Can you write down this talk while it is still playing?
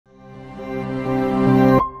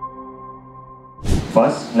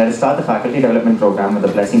First, let us start the Faculty Development Program with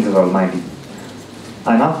the blessings of Almighty.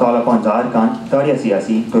 I now call upon Zahar Khan, 3rd year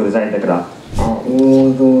CRC, to recite the graph.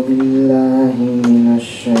 أعوذ بالله من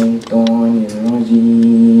الشيطان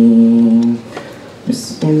الرجيم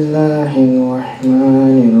بسم الله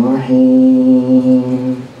الرحمن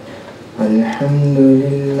الرحيم الحمد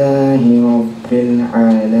لله رب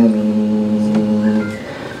العالمين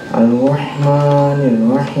الرحمن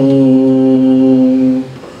الرحيم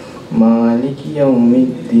مالك يوم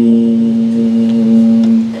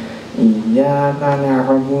الدين إياك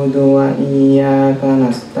نعبد وإياك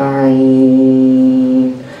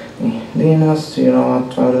نستعين اهدنا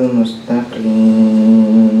الصراط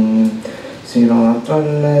المستقيم صراط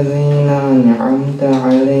الذين أنعمت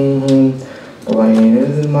عليهم غير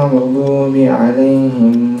المغضوب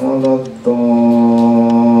عليهم ولا الضالين.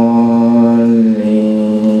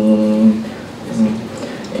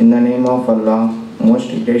 In the name of Allah, most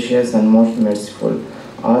gracious and most merciful.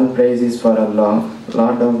 All praise is for Allah,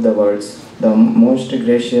 Lord of the worlds, the most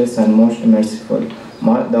gracious and most merciful,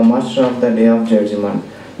 the Master of the Day of Judgment.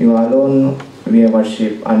 You alone we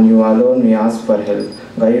worship, and you alone we ask for help.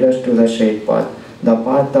 Guide us to the straight path, the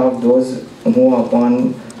path of those who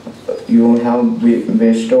upon you have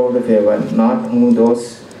bestowed favor, not who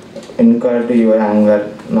those incurred your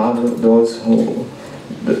anger, not those who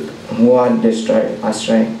are destroyed,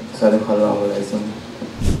 astray. Sadaqallahu alazim.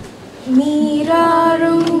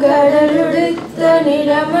 நீராறும் கடலுடுத்த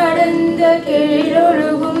நிலமடந்த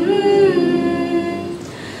கீழொழுகும்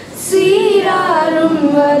சீராறும்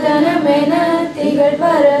வதனமென திகழ்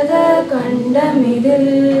பரத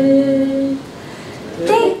கண்டமிதில்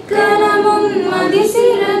திக்கணமும்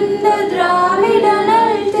மதிசிறந்த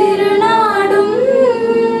திராவிடனல் திருநாடும்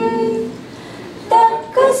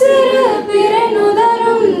தக்க சிறு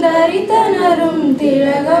பிறனுதரும் தரித்தனரும்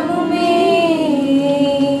திலகமுமே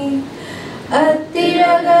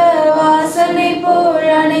அத்திலக வாசனை போல்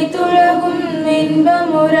அனைத்துலகும்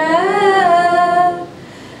இன்பமுற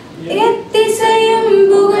எத்திசையும்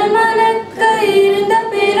புகழ் மணக்க இருந்த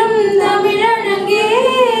பெரும் தமிழனங்கே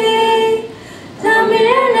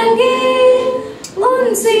தமிழனங்கே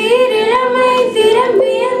உன் சீரிழமை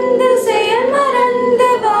திரும்பியந்து செயல் மறந்து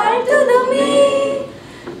வாழ்த்துதுமே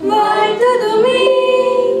வாழ்த்துதுமே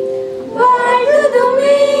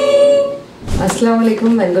வாழ்த்துதுமே. Assalamu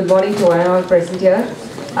alaikum and good morning to all present here.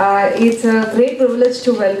 It's a great privilege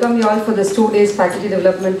to welcome you all for this 2 days faculty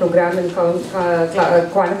development program in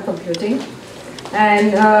quantum computing. And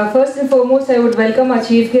first and foremost, I would welcome our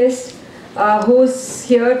chief guest who's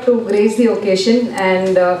here to grace the occasion.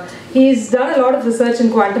 And he's done a lot of research in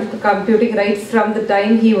quantum computing right from the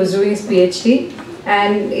time he was doing his PhD.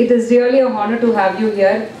 And it is really an honor to have you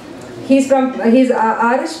here. He's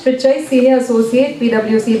Arish Pichai, Senior Associate,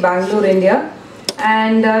 PwC, Bangalore, India.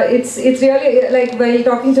 And it's really, like while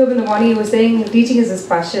talking to him in the morning, he was saying teaching is his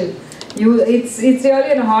passion. It's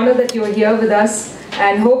really an honor that you're here with us,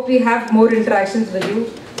 and hope we have more interactions with you.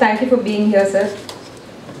 Thank you for being here, sir.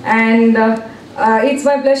 And it's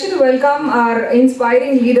my pleasure to welcome our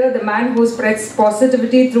inspiring leader, the man who spreads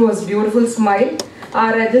positivity through his beautiful smile,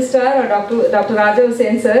 our registrar, Dr. Raja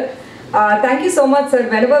Hussain, sir. Thank you so much, sir.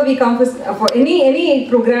 Whenever we come for any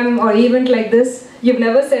program or event like this, you've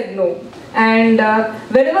never said no. And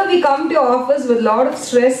whenever we come to your office with a lot of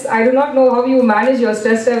stress, I do not know how you manage your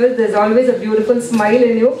stress levels. There's always a beautiful smile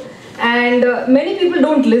in you. And many people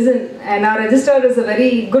don't listen. And our registrar is a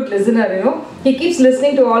very good listener, you know. He keeps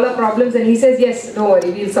listening to all our problems and he says, yes, don't worry,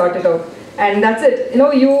 we'll sort it out. And that's it. You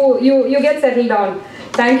know, you get settled down.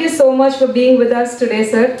 Thank you so much for being with us today,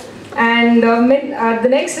 sir. And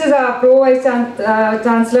the next is our Pro Vice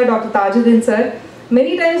Chancellor, Dr. Tajuddin, sir.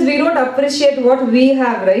 Many times we don't appreciate what we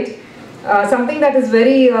have, right? Something that is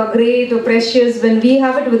very great or precious, when we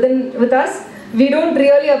have it with us, we don't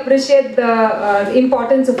really appreciate the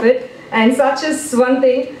importance of it. And such is one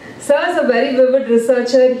thing. Sir is a very vivid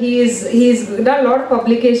researcher. He's done a lot of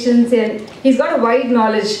publications and he's got a wide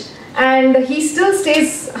knowledge. And he still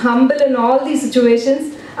stays humble in all these situations.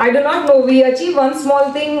 I do not know, we achieve one small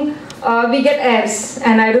thing, we get airs.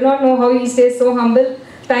 And I do not know how he stays so humble.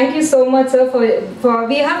 Thank you so much, sir, for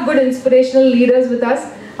we have good inspirational leaders with us.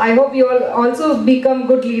 I hope you all also become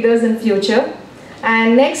good leaders in future.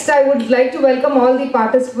 And next, I would like to welcome all the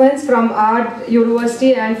participants from our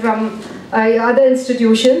university and from other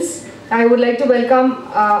institutions. I would like to welcome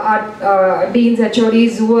our deans,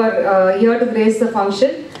 HODs who are here to grace the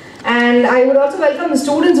function. And I would also welcome the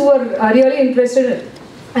students who are really interested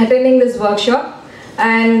in attending this workshop.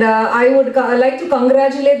 And I would like to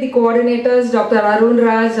congratulate the coordinators, Dr. Arun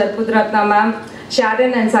Raj, Arpudratna ma'am,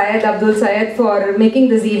 Sharon and Syed Abdul Syed for making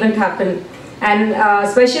this event happen. And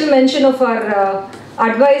special mention of our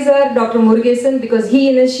advisor, Dr. Murugesan, because he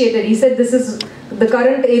initiated, he said this is the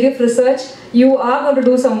current area of research. You are going to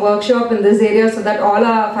do some workshop in this area so that all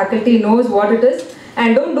our faculty knows what it is.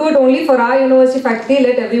 And don't do it only for our university faculty,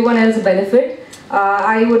 let everyone else benefit.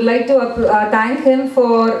 I would like to thank him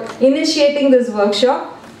for initiating this workshop,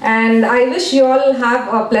 and I wish you all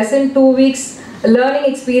have a pleasant 2 weeks learning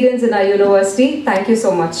experience in our university. Thank you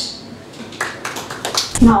so much.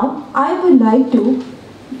 Now, I would like to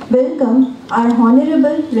welcome our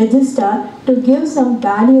Honorable Registrar to give some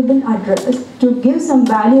valuable address,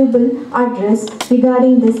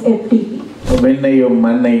 regarding this FDP. விண்ணையும்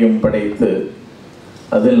மண்ணையும் படைத்து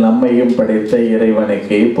அதில் நம்மையும் படைத்த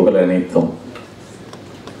இறைவனுக்கே புகழ் அனைத்தும்.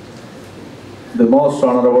 The most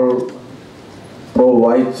honorable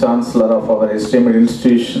Pro-Vice Chancellor of our esteemed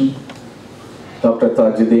institution, Dr.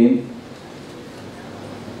 Tajuddin,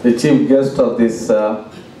 the chief guest of this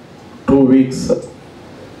 2 weeks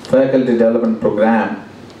Faculty Development Program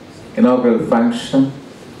inaugural function,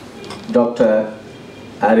 Dr.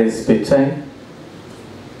 Aris Pichai,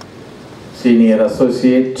 Senior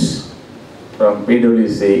Associate from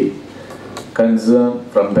PwC Concern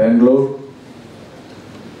from Bangalore,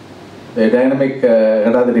 the dynamic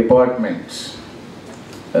head of the department,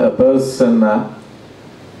 a person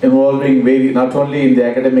involving not only in the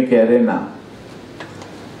academic arena,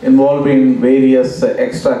 involving various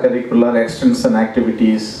extracurricular extension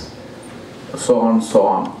activities, so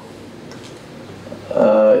on.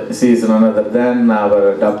 She is none other than our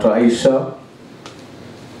Dr. Aisha,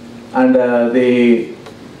 and the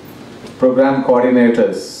program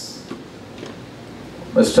coordinators,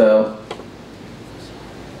 Mr.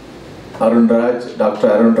 Arun Raj, Dr.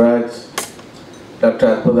 Arun Raj, Dr.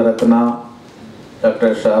 Arpudaratna, Dr.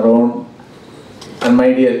 Sharon, and my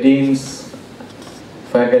dear deans,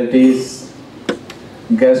 faculties,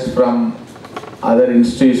 guests from other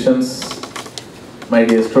institutions, my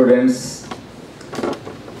dear students.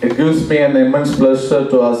 It gives me an immense pleasure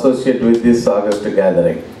to associate with this August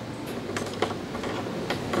gathering.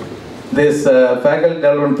 This Faculty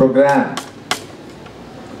Development Program,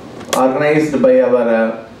 organized by our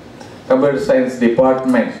Computer Science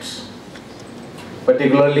Department,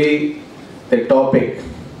 particularly the topic,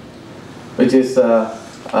 which is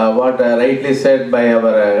what rightly said by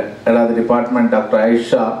our head of the department, Dr.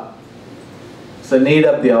 Aisha, it's the need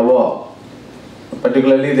of the hour.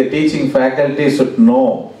 Particularly the teaching faculty should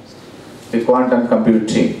know the quantum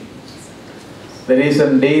computing. The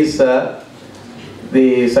recent days, the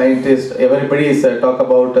scientists, everybody is talk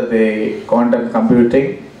about the quantum computing.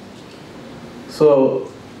 So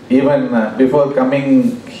even before coming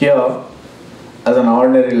here, as an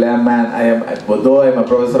ordinary layman, though I am a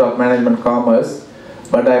professor of management commerce,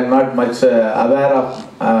 but I am not much aware of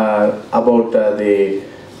about the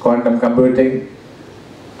quantum computing.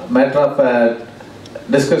 Matter of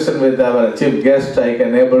discussion with our chief guest, I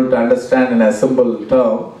can able to understand in a simple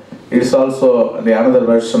term. It is also the another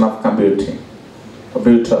version of computer.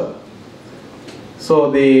 So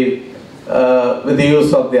with the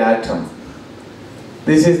use of the atom,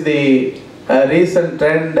 this is the recent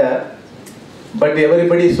trend, but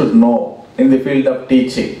everybody should know in the field of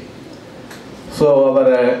teaching. So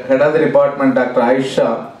our head of the department, Dr.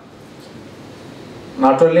 Aisha,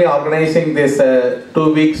 not only organizing this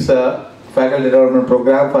 2 weeks faculty development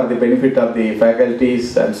program for the benefit of the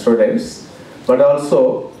faculties and students, but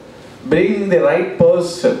also bring the right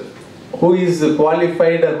person who is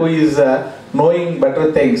qualified, who is knowing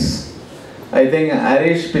better things. I think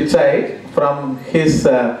Arish Pichai, from his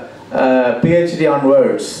PhD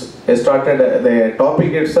onwards, started the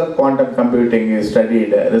topic itself, quantum computing is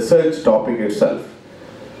studied, research topic itself.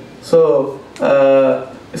 So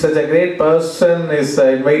such a great person is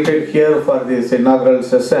invited here for this inaugural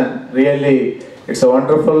session. Really, it's a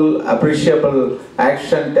wonderful, appreciable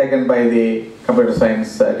action taken by the Computer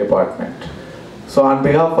Science Department. So on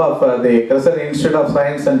behalf of the Crescent Institute of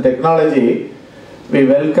Science and Technology, we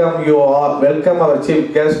welcome you all, welcome our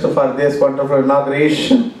chief guest for this wonderful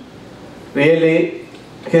inauguration. Really,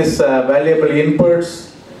 his valuable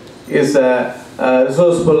inputs, his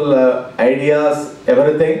resourceful ideas,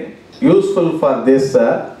 everything useful for this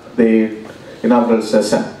the inaugural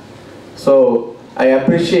session. So I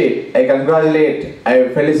appreciate, I congratulate, I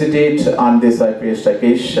felicitate on this IPS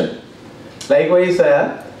occasion. Likewise,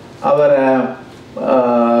 our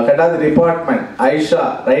head of the department,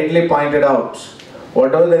 Aisha, rightly pointed out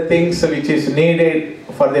what are the things which is needed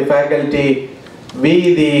for the faculty.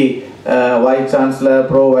 We, the Vice Chancellor,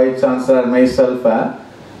 Pro-Vice Chancellor, myself,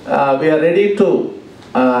 we are ready to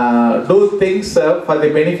do things for the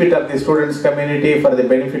benefit of the students community, for the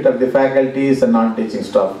benefit of the faculties and non-teaching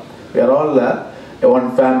staff. We are all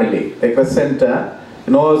one family. The Crescent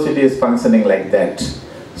university is functioning like that.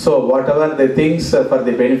 So whatever the things for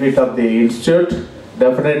the benefit of the institute,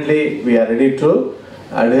 definitely we are ready to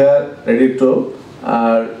adhere, ready to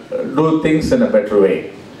do things in a better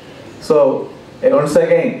way. So once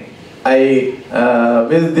again,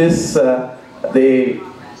 with this the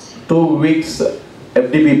 2 weeks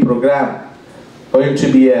FDP program going to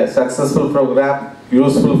be a successful program,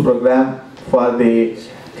 useful program for the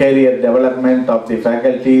career development of the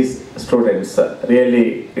faculties, students.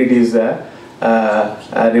 Really, it is a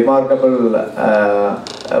remarkable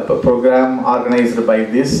program organized by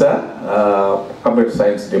this computer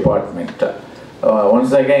science department.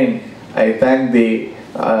 Once again, I thank the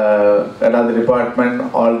head of the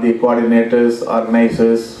department, all the coordinators,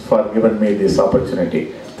 organizers for giving me this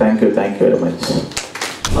opportunity. Thank you very much.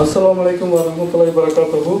 Assalamu alaikum wa rahmatullahi wa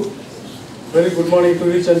barakatuhu. Very good morning to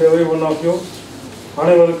each and every one of you.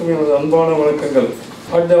 அனைவருக்கும் எனது அன்பான வணக்கங்கள்.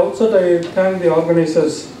 At the outset, I thank the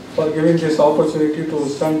organizers for giving this opportunity to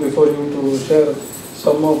stand before you to share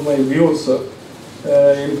some of my views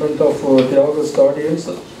in front of the august audience.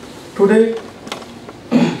 Today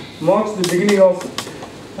marks the beginning of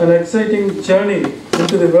an exciting journey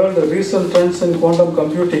into the world of recent trends in quantum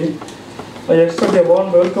computing. I extend a warm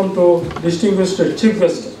welcome to distinguished Chief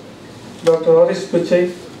Guest, Dr. Harish Pichai,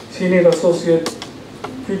 Senior Associate,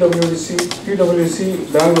 PwC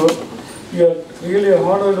Bangalore. We are really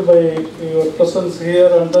honored by your presence here,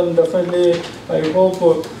 and then definitely I hope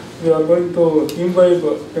we are going to imbibe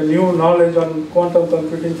a new knowledge on quantum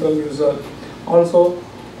computing from you, sir.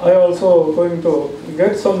 I also going to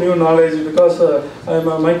get some new knowledge because I am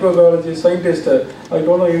a microbiology scientist. I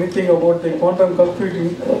don't know anything about the quantum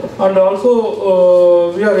computing, and also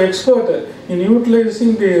we are expert in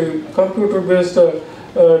utilizing the computer-based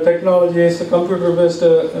technologies, computer-based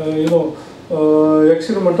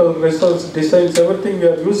experimental results, designs, everything we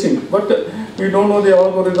are using, but we don't know the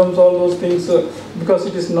algorithms, all those things, because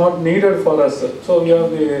it is not needed for us. So we are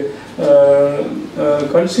the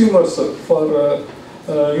consumers for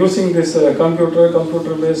using this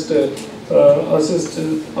computer-based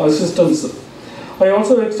assistance. I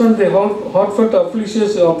also extend the heartfelt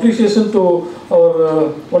appreciation to our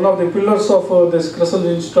one of the pillars of this Crescent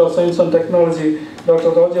Institute of Science and Technology, Dr.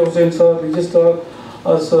 Raja Hussain sir, Registrar.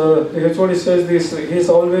 As the HOD says this, he is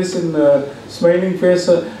always in smiling face.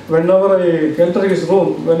 Whenever I enter his room,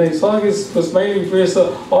 when I saw his smiling face,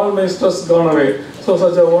 all my stress gone away. So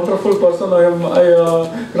such a wonderful person, I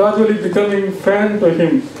gradually becoming fan to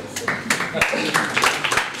him.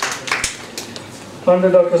 And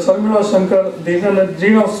Dr. Sarmila Shankar,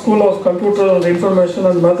 Dean of School of Computer and Information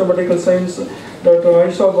and Mathematical Science, Dr.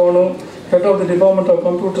 Aisha Banu, Head of the Department of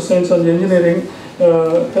Computer Science and Engineering,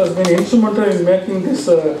 has been instrumental in making this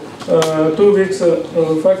 2 weeks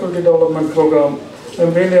faculty development program. I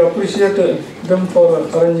really appreciate them for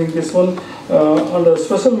arranging this one. And a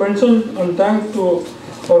special mention and thanks to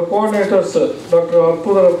our coordinators, Dr.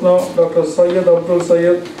 Arpudha Ratna, Dr. Syed Abdul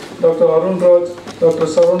Syed, Dr. Arun Raj, Dr.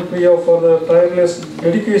 Sarun Priya for their tireless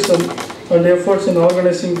dedication and efforts in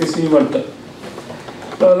organizing this event.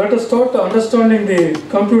 Let us start understanding the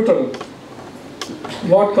computer.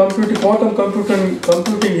 What quantum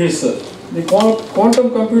computing is. The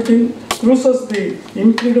quantum computing uses the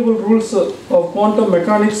incredible rules of quantum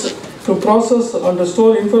mechanics to process and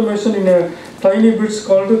store information in a tiny bits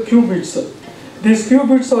called qubits. These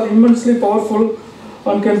qubits are immensely powerful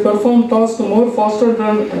and can perform tasks more faster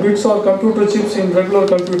than bits or computer chips in regular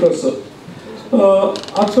computers.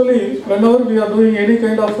 Actually, whenever we are doing any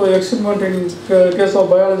kind of experiment in case of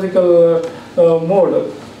biological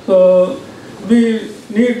mode, we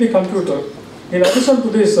need the computer. In addition to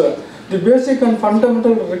this, the basic and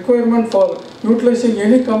fundamental requirement for utilizing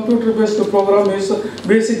any computer-based program is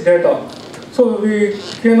basic data. So we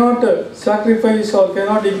cannot sacrifice or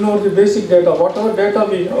cannot ignore the basic data, whatever data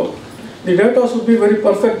we have. The data should be very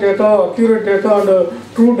perfect data, accurate data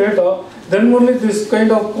and true data. Then only this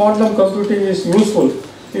kind of quantum computing is useful.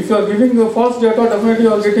 If you are giving false data, definitely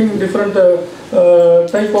you are getting different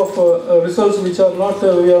type of results which are not,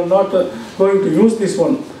 we are not going to use this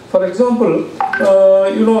one. For example,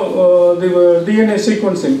 the DNA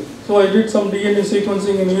sequencing. So I did some DNA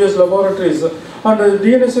sequencing in US laboratories, and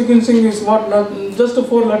DNA sequencing is what, not just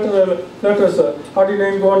 4 letters,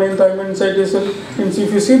 adenine, guanine, thymine, cytosine.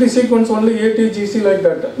 If you see the sequence, only ATGC like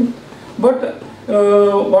that. But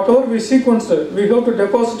whatever we sequenced, we have to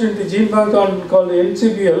deposit in the gene bank and called the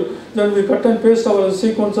NCBL. Then we cut and paste our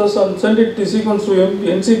sequences and send it the sequence to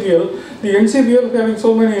NCBL. The NCBL having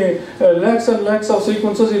so many lakhs and lakhs of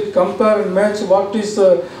sequences, it compare and match what is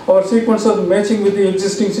our sequence are matching with the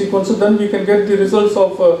existing sequences. Then we can get the results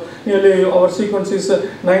of nearly our sequence is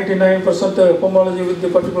 99% homology with the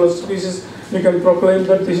particular species. We can proclaim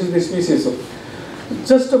that this is the species.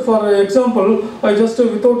 Just for example, I just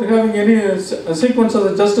without having any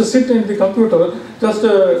sequences, just sit in the computer, just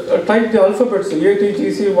type the alphabets, A, T, G,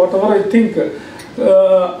 C, whatever I think.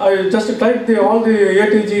 I just type all the A,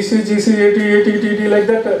 T, G, C, G, C, A, T, A, T, T, T, like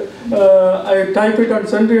that. I type it and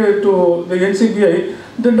send it to the NCBI.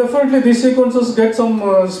 Then definitely these sequences get some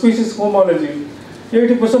species homology.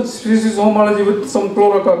 80% species homology with some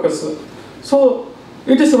chlorococcus. So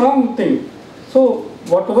it is wrong thing. So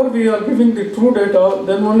whatever we are giving the true data,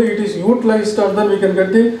 then only it is utilized and then we can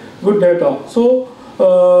get the good data. So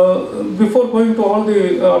before going to all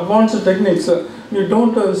the advanced techniques, we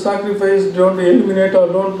don't sacrifice, don't eliminate or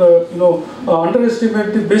don't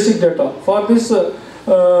underestimate the basic data. For this,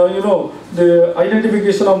 the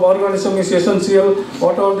identification of organism is essential.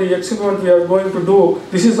 What are the experiment we are going to do,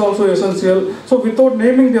 this is also essential. So without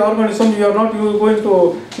naming the organism, you are not going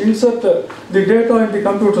to insert the data in the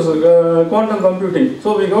computers, quantum computing.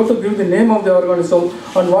 So we have to give the name of the organism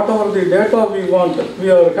and whatever the data we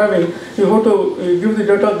are having, you have to give the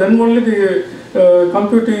data, then only the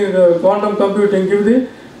quantum computing give the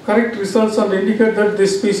correct results and indicate that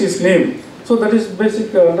this species name. So that is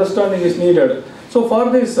basic understanding is needed. So for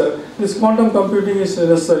this, this quantum computing is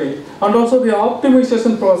necessary, and also the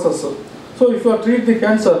optimization process. So if you treat the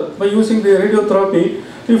cancer by using the radiotherapy,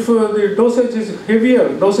 if the dosage is heavier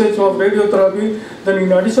dosage of radiotherapy, then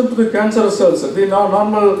in addition to the cancer cells, the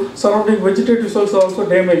normal surrounding vegetative cells are also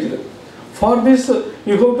damaged. For this,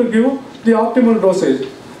 you have to give the optimal dosage.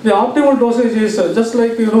 The optimal dosage is just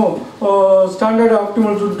like standard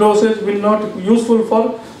optimal dosage will not useful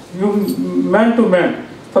for man to man.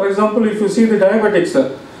 For example, if you see the diabetics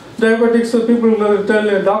people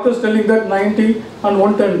doctors telling that 90 and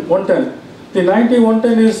 110. The 90,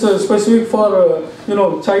 110 is specific for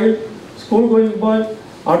child, school going boy,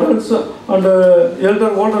 adults and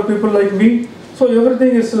older people like me. So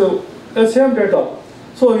everything is same data.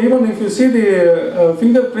 So even if you see the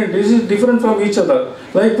fingerprint, this is different from each other.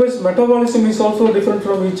 Likewise, metabolism is also different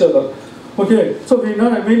from each other. Okay, so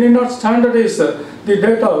we need not standardize the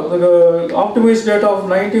data, the optimized data of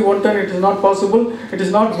 90, 110. It is not possible. It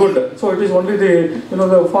is not good. So it is only the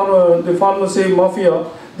pharmacy mafia.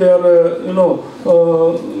 They are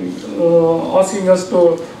asking us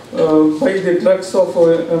to buy the drugs of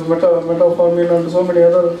metformin and so many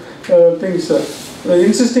other things,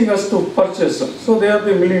 insisting us to purchase. So they are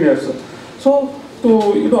the millionaires. So to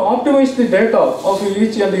optimize the data of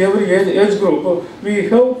each and every age group, we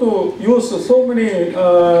have to use so many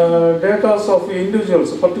data of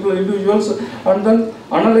individuals, particular individuals, and then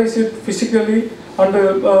analyze it physically.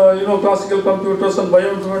 And classical computers and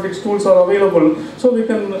bioinformatics tools are available, so we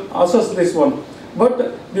can assess this one. But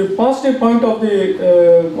the positive point of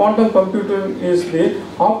the quantum computing is the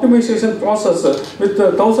optimization process with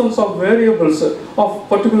thousands of variables of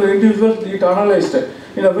particular individuals. It analyzed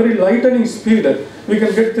in a very lightning speed, we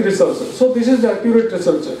can get the results. So this is the accurate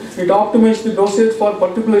research. It optimizes the dosage for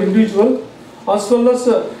particular individual, as well as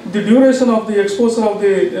the duration of the exposure of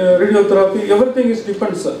the radiotherapy. Everything is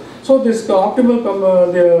depends. So this optimal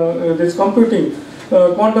this computing,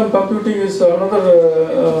 quantum computing is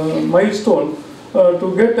another milestone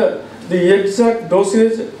to get the exact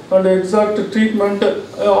dosage and exact treatment.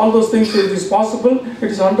 All those things is possible.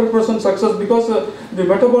 It is 100% success because the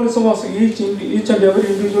metabolism of each and every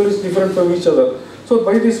individual is different from each other. So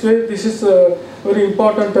by this way, this is a very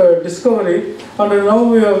important discovery. And now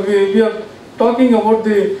we are talking about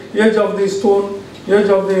the age of the stone, age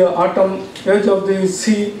of the atom, age of the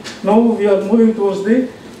sea. Now we are moving towards the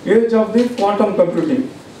age of the quantum computing.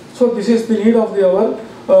 So this is the need of the hour.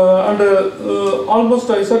 Almost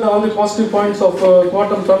I said all the positive points of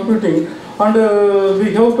quantum computing, and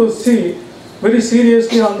we have to see very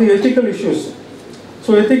seriously on the ethical issues.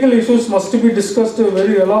 So ethical issues must be discussed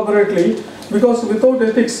very elaborately, because without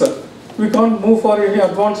ethics we can't move for any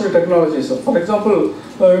advanced technologies. For example,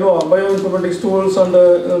 bioinformatics tools and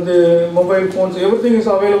the mobile phones, everything is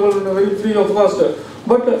available in a very free of cost.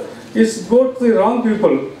 But it's got the wrong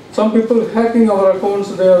people. Some people hacking our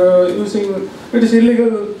accounts, they are using, it is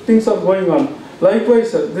illegal things are going on.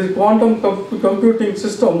 Likewise, the quantum computing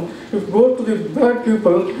system, if go to the bad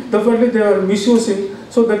people, definitely they are misusing.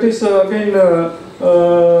 So that is again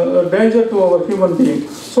a danger to our human being.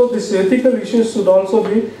 So these ethical issues should also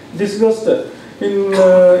be discussed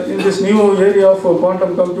in this new area of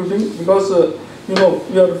quantum computing, because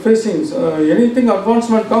we are facing anything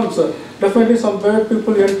advancement comes, definitely some bad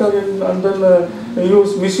people enter in and then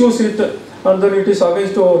misuse it, and then it is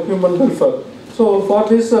against human welfare. So for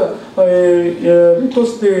this, I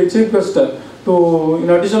request the chief guest to, in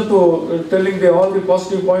addition to telling all the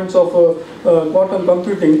positive points of quantum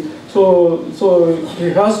computing, so he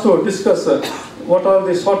has to discuss what are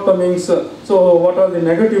the shortcomings, so what are the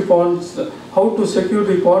negative points, how to secure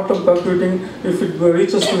the quantum computing if it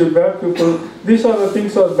reaches to the bad people. These are the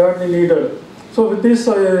things that are badly needed. So with this,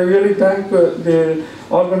 I really thank the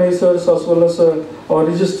organizers as well as our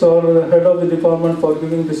registrar, head of the department, for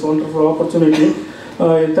giving this wonderful opportunity.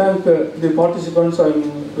 I thank the participants. I am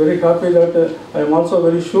very happy that I am also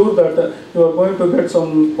very sure that you are going to get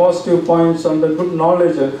some positive points and good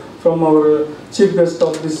knowledge from our chief guest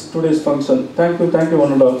of this today's function. Thank you,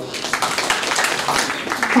 one and all.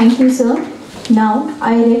 Thank you, sir. Now,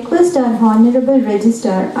 I request our Honorable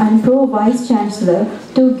Registrar and Pro Vice Chancellor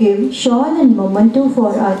to give shawl and memento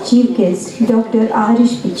for our chief guest, Dr.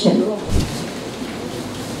 Arish Pichai.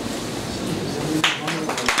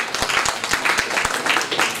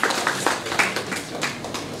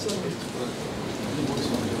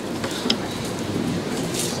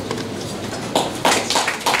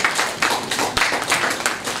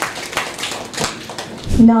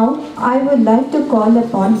 Now, I would like to call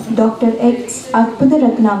upon Dr. X.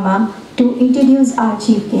 Arpudaratna ma'am to introduce our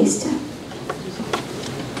chief guest.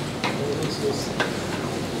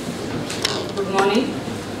 Good morning.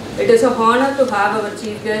 It is an honor to have our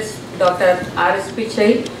chief guest, Dr. Arish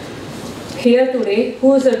Pichai, here today,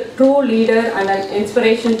 who is a true leader and an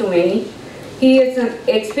inspiration to many. He is an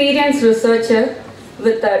experienced researcher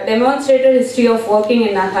with a demonstrated history of working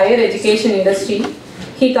in a higher education industry.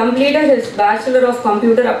 He completed his Bachelor of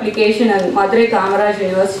Computer Application at Madurai Kamaraj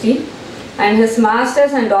University and his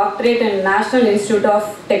Master's and Doctorate in National Institute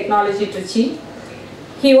of Technology, Trichy.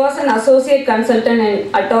 He was an Associate Consultant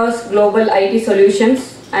in Atos Global IT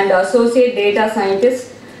Solutions and Associate Data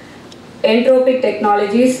Scientist, Entropic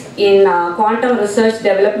Technologies in Quantum Research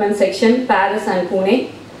Development Section, Paris and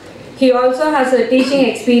Pune. He also has a teaching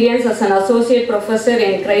experience as an Associate Professor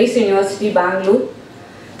in Christ University, Bangalore.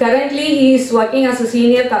 Currently, he is working as a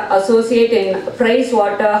Senior Associate in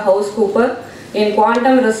PricewaterhouseCoopers in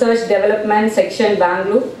Quantum Research Development Section,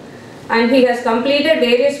 Bangalore. And he has completed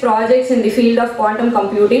various projects in the field of quantum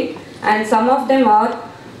computing, and some of them are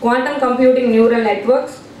quantum computing neural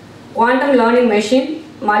networks, quantum learning machine,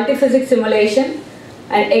 multiphysics simulation,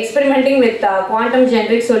 and experimenting with quantum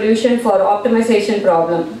generic solution for optimization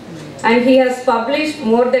problem. And he has published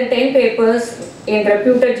more than 10 papers in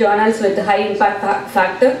reputed journals with high impact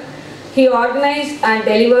factor. He organized and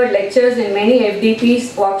delivered lectures in many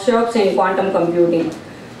FDP's workshops in quantum computing.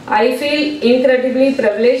 I feel incredibly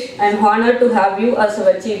privileged and honored to have you as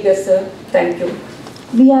our chief guest, sir. Thank you.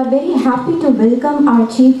 We are very happy to welcome our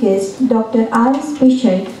chief guest, Dr. Arish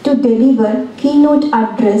Pichai, to deliver keynote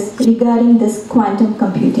address regarding this quantum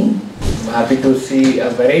computing. I'm happy to see a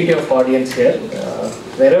variety of audience here.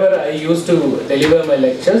 Wherever I used to deliver my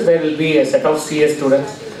lectures, there will be a set of CS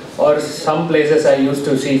students, or some places I used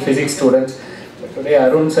to see physics students. But today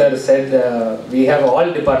Arun sir said we have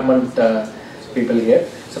all department people here.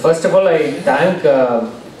 So first of all, I thank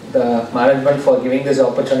the management for giving this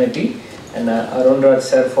opportunity, and Arun Raj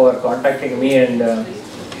sir for contacting me and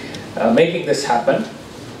making this happen.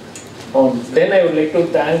 Then I would like to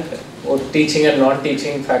thank teaching and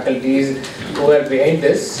non-teaching faculties who are behind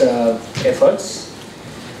this efforts.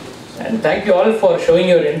 And thank you all for showing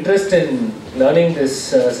your interest in learning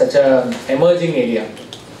this such an emerging area.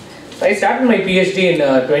 I started my PhD in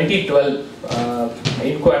 2012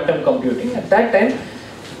 in quantum computing. At that time,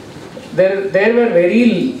 there were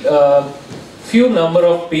very few number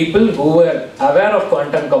of people who were aware of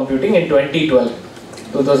quantum computing in 2012.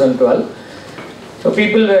 So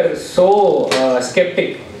people were so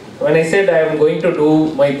skeptic when I said I am going to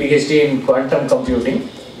do my PhD in quantum computing.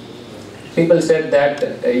 People said that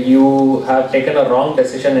you have taken a wrong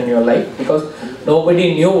decision in your life because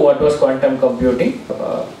nobody knew what was quantum computing.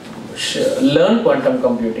 Learn quantum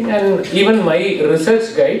computing, and even my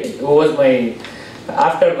research guide, who was my,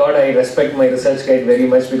 after God I respect my research guide very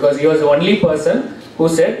much, because he was the only person who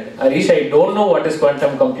said, Arish, I don't know what is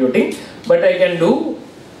quantum computing, but I can do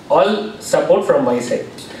all support from my side.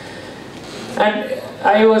 And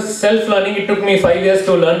I was self-learning. It took me 5 years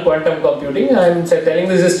to learn quantum computing. I am telling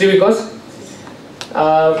this history because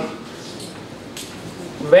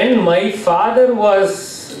when my father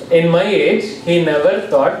was in my age, he never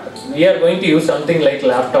thought we are going to use something like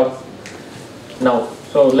laptop now.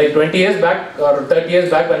 So like 20 years back or 30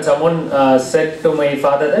 years back, when someone said to my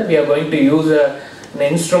father that we are going to use an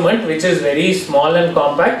instrument which is very small and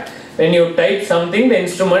compact. When you type something, the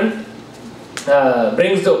instrument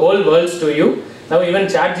brings the whole worlds to you. Now even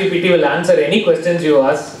ChatGPT will answer any questions you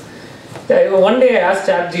ask. One day I asked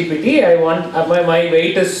ChatGPT, I want my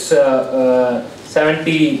weight is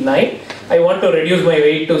 79. I want to reduce my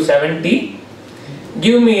weight to 70.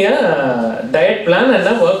 Give me a diet plan and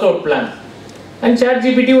a workout plan. And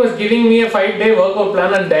ChatGPT was giving me a 5-day workout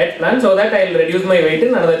plan and diet plan so that I will reduce my weight in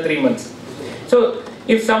another 3 months. So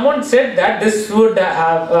if someone said that this would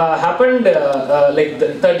have happened like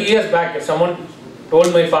 30 years back, if someone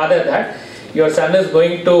told my father that your son is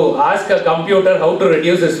going to ask a computer how to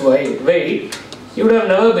reduce his weight, he would have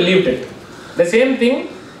never believed it. The same thing,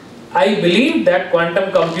 I believe that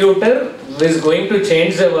quantum computer is going to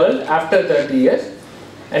change the world after 30 years,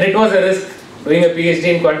 and it was a risk. Doing a PhD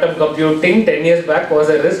in quantum computing 10 years back was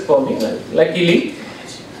a risk for me. Luckily,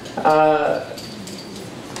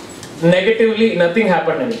 negatively, nothing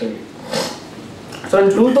happened negatively. So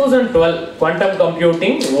in 2012, quantum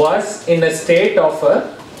computing was in a state of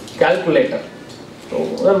a calculator. So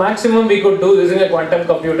the maximum we could do using a quantum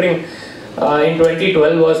computing in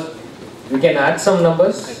 2012 was we can add some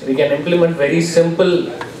numbers, we can implement very simple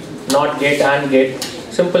NOT gate, AND gate,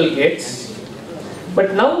 simple gates.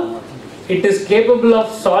 But now it is capable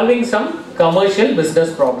of solving some commercial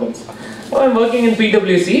business problems. Now I am working in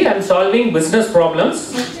PwC, I am solving business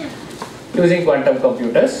problems using quantum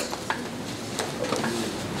computers.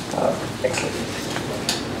 Excellent.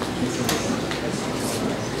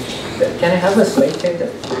 Can I have a slide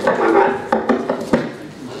changer?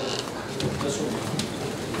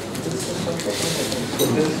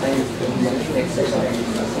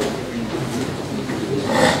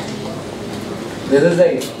 This is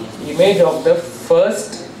the image of the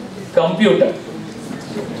first computer.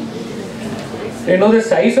 You know the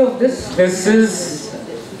size of this? This is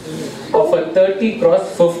of a 30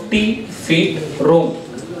 cross 50 feet room,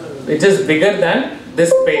 which is bigger than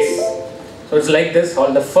this space. So it's like this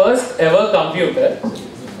hall, the first ever computer.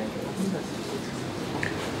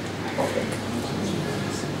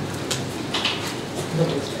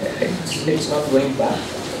 It's not going back.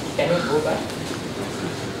 Can it go back?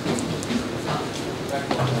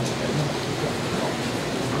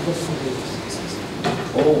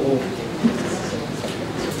 Oh.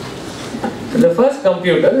 So the first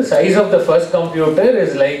computer, the size of the first computer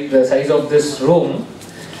is like the size of this room,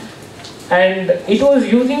 and it was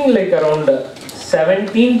using like around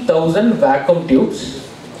 17,000 vacuum tubes.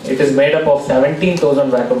 It is made up of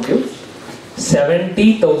 17,000 vacuum tubes,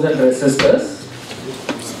 70,000 resistors,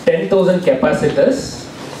 10,000 capacitors.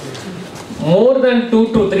 More than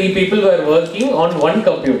 2 to 3 people were working on one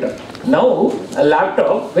computer. Now a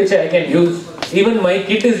laptop which I can use, even my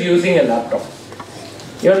kid is using a laptop.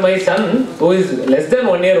 Even my son, who is less than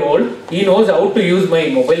 1 year old, he knows how to use my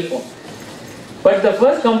mobile phone. But the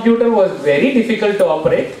first computer was very difficult to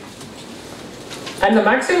operate, and the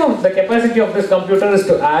maximum, the capacity of this computer is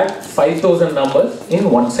to add 5,000 numbers in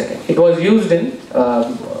 1 second. It was used in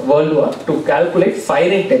World War to calculate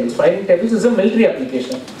firing tables. Firing tables is a military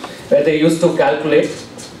application where they used to calculate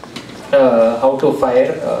how to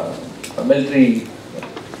fire military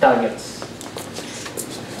targets.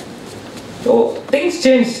 So things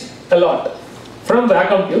changed a lot. From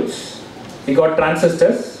vacuum tubes, we got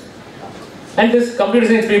transistors. And this computer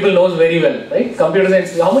science people knows very well, right? Computer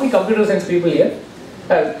science, how many computer science people here?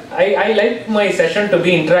 I like my session to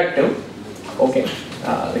be interactive. Okay,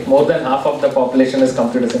 like more than half of the population is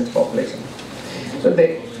computer science population. So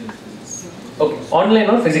okay, online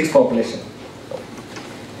or physics population.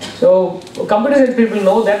 So computer science people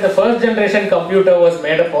know that the first generation computer was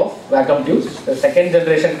made up of vacuum tubes. The second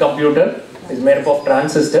generation computer is made up of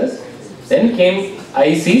transistors. Then came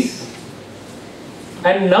ICs.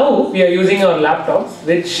 And now we are using our laptops,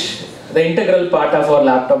 which the integral part of our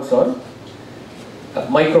laptops are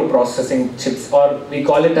microprocessing chips, or we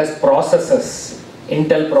call it as processors.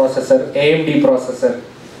 Intel processor, AMD processor.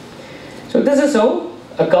 So this is how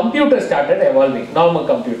a computer started evolving, normal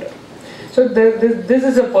computer. So this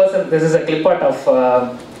is a person, this is a clip art of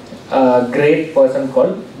a great person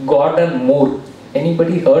called Gordon Moore.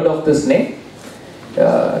 Anybody heard of this name?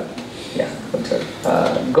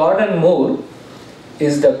 Gordon Moore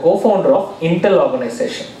is the co-founder of Intel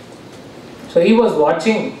organization. So he was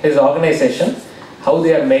watching his organization, how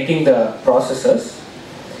they are making the processors,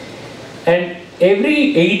 and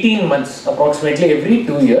every 18 months, approximately every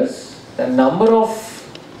 2 years, the number of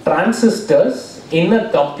transistors in a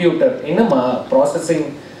computer, in a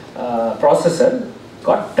processor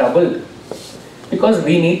got doubled, because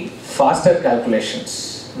we need faster calculations.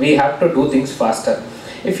 We have to do things faster.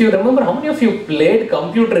 If you remember, how many of you played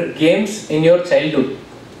computer games in your childhood?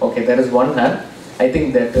 Okay, there is one hand. I think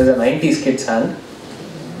that is a 90s kids hand.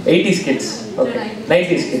 80s kids. Okay,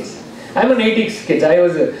 90s kids. I'm an 80s kid. I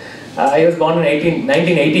was born in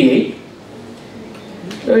 1988.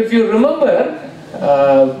 So if you remember,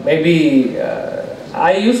 maybe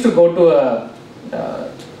I used to go to a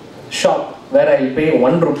shop where I'll pay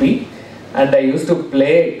 1 rupee, and I used to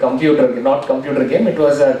play not computer game, it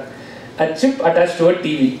was a chip attached to a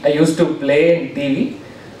TV. I used to play in TV.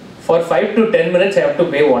 For 5 to 10 minutes I have to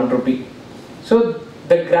pay 1 rupee. So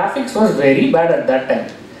the graphics was very bad at that time.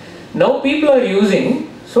 Now people are using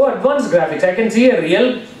so advanced graphics. I can see a real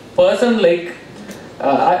person like,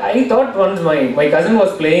 I thought once my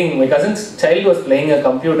cousin's child was playing a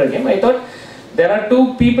computer game. I thought there are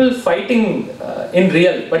two people fighting in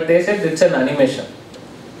real, but they said it's an animation.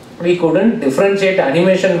 We couldn't differentiate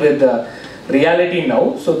animation with reality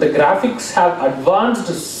now. So the graphics have advanced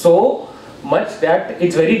so much that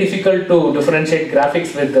it's very difficult to differentiate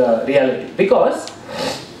graphics with reality, because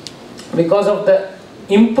of the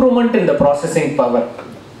improvement in the processing power.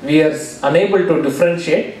 We are unable to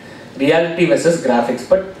differentiate reality versus graphics.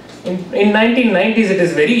 But in 1990s it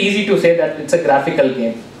is very easy to say that it's a graphical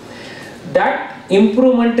game. That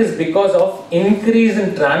improvement is because of increase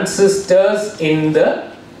in transistors in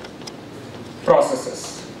the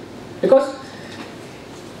processors. Because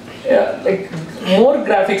like more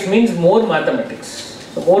graphics means more mathematics.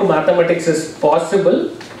 So more mathematics is possible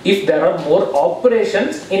if there are more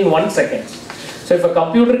operations in 1 second. So if a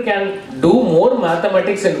computer can do more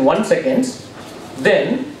mathematics in 1 second,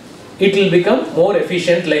 then it will become more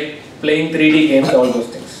efficient, like playing 3D games, all those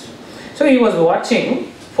things. So he was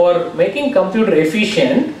watching, for making computer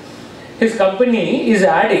efficient, his company is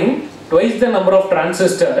adding twice the number of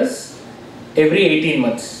transistors every 18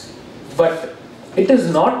 months. But it is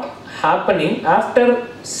not happening after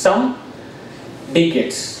some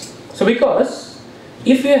decades. So because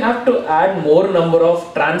if you have to add more number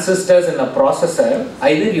of transistors in a processor,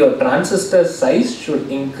 either your transistor size should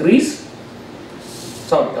increase,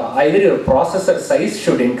 either your processor size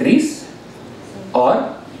should increase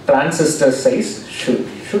or transistor size should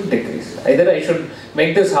decrease. Either I should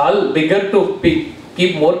make this hall bigger to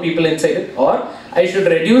keep more people inside it, or I should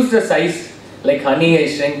reduce the size, like Honey, I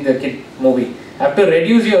Shrunk the Kid movie. I have to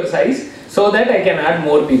reduce your size so that I can add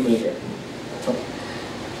more people here.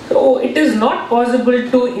 So it is not possible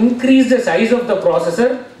to increase the size of the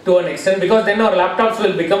processor to an extent, because then our laptops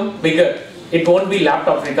will become bigger. It won't be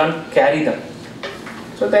laptops, we can't carry them.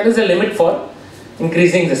 So there is a limit for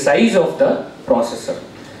increasing the size of the processor.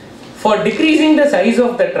 For decreasing the size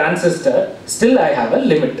of the transistor, still I have a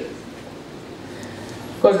limit.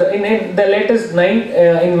 Because in the latest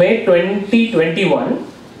in May 2021,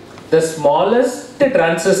 the smallest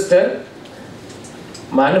transistor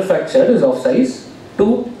manufactured is of size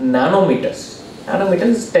 2 nanometers. Nanometers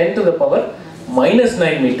is 10 to the power minus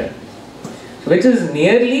 9 meter, which is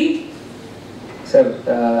nearly, sir,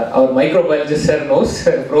 our microbiologist sir knows,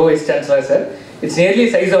 Pro Vice Chancellor sir, it's nearly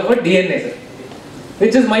the size of a DNA, sir,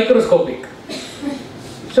 which is microscopic.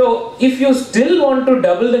 So if you still want to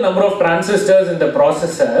double the number of transistors in the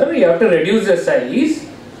processor, you have to reduce the size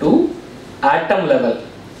to atom level,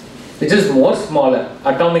 which is more smaller,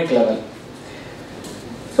 atomic level.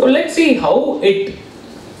 So let's see how the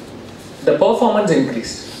performance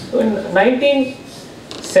increased. So in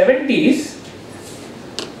 1970s,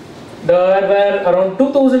 there were around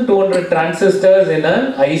 2200 transistors in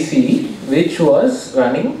an IC which was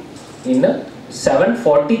running in a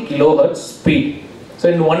 740 kilohertz speed. So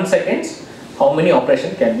in 1 second, how many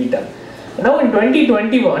operations can be done? Now in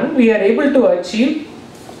 2021, we are able to achieve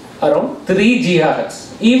around 3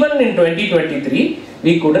 gigahertz. Even in 2023,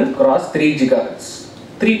 we couldn't cross 3 gigahertz,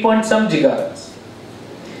 3 point some gigahertz.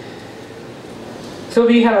 So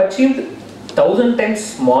we have achieved 1000 times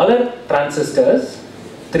smaller transistors,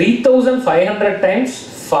 3500 times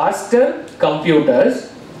faster computers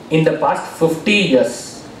in the past 50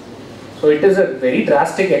 years. So it is a very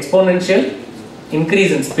drastic exponential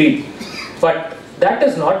increase in speed, but that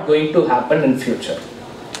is not going to happen in future.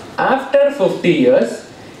 After 50 years,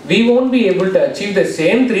 we won't be able to achieve the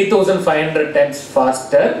same 3500 times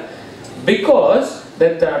faster, because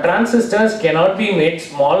the transistors cannot be made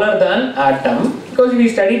smaller than atom, because we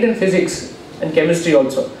studied in physics and chemistry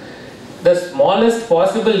also. The smallest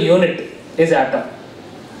possible unit is atom.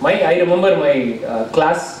 I remember my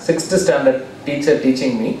class 6th standard teacher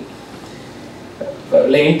teaching me.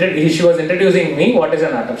 She was introducing me what is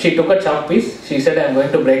an atom. She took a chalk piece. She said, I am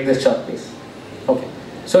going to break this chalk piece. Okay.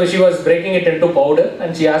 So she was breaking it into powder,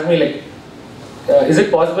 and she asked me, like, is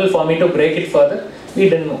it possible for me to break it further? We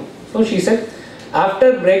didn't know. So she said,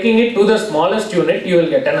 after breaking it to the smallest unit, you will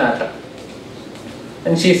get an atom.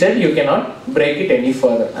 And she said, you cannot break it any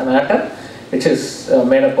further. An atom, which is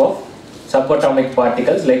made up of subatomic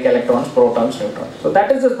particles like electrons, protons, neutrons. So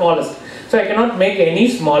that is the smallest. So I cannot make any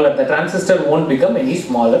smaller. The transistor won't become any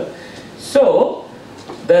smaller. So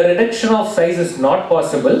the reduction of size is not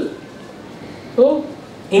possible. So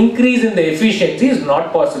increase in the efficiency is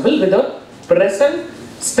not possible with the present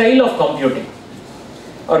style of computing.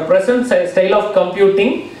 Our present style of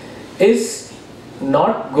computing is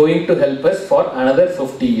not going to help us for another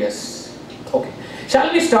 50 years. Okay.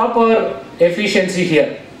 Shall we stop our efficiency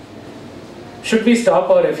here? Should we stop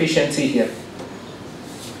our efficiency here?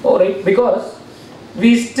 Alright, because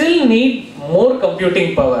we still need more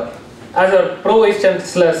computing power. As our Pro-Vice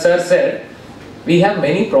Chancellor sir said, we have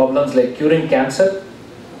many problems like curing cancer,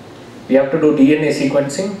 we have to do DNA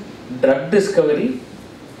sequencing, drug discovery.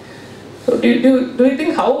 So do you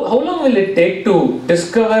think how long will it take to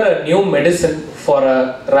discover a new medicine for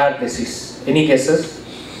a rare disease? Any guesses?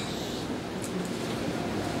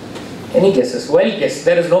 Any guesses? Wild guess.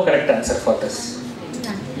 There is no correct answer for this.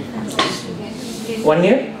 1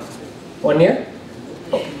 year? 1 year?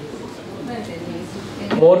 Okay.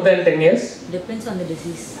 More than 10 years? Depends on the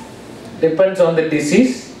disease. Depends on the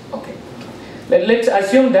disease? Okay. Let's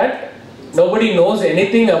assume that nobody knows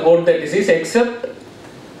anything about the disease except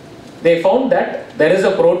they found that there is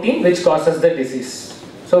a protein which causes the disease.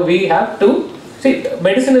 So we have to see,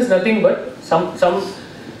 medicine is nothing but some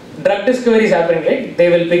drug discovery is happening, right? They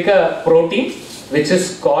will pick a protein which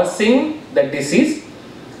is causing the disease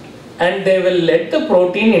and they will let the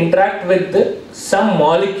protein interact with some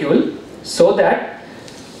molecule so that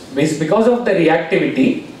because of the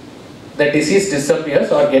reactivity the disease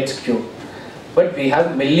disappears or gets cured. But we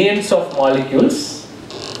have millions of molecules.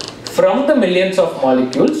 From the millions of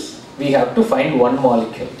molecules we have to find one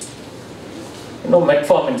molecule. You know,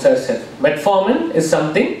 metformin, sir said. Metformin is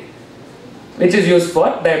something which is used for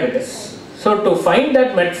diabetes. So to find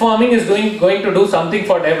that metformin is going to do something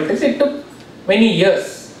for diabetes, it took many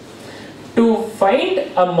years. To find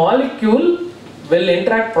a molecule will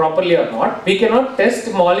interact properly or not, we cannot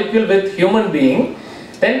test molecule with human being.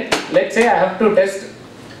 Then let's say I have to test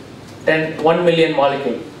 1 million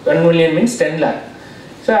molecule. 1 million means 10 lakh.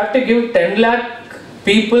 So I have to give 10 lakh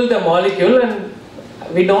people the molecule and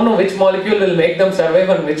we don't know which molecule will make them survive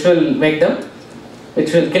and which will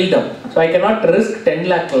kill them. So I cannot risk 10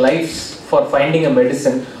 lakh lives for finding a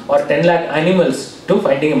medicine or 10 lakh animals to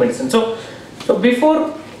finding a medicine. So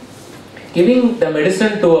before giving the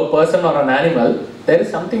medicine to a person or an animal, there is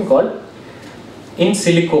something called in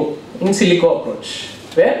silico approach,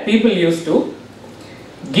 where people used to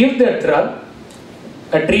give the drug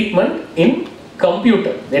a treatment in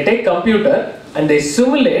computer. They take computer and they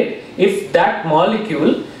simulate if that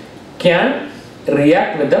molecule can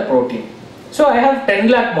react with the protein. So I have 10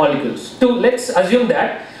 lakh molecules. Let's assume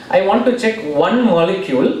that I want to check one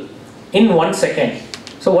molecule in 1 second.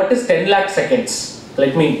 So what is 10 lakh seconds?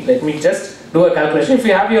 Let me just do a calculation. If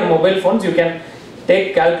you have your mobile phones, you can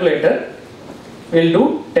take calculator. We'll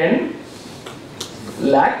do 10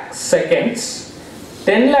 lakh seconds.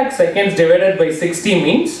 10 lakh seconds divided by 60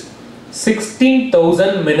 means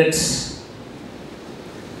 16,000 minutes,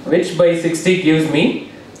 which by 60 gives me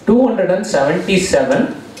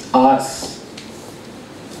 277 hours,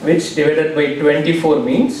 which divided by 24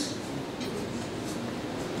 means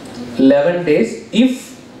 11 days if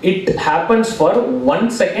it happens for 1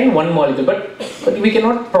 second, one molecule. But we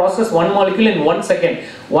cannot process one molecule in 1 second.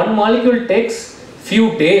 One molecule takes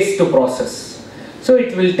few days to process. So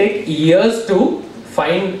it will take years to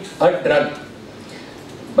find a drug.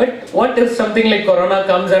 But what if something like corona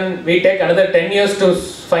comes and we take another 10 years to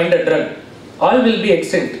find a drug? All will be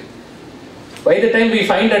extinct. By the time we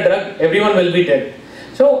find a drug, everyone will be dead.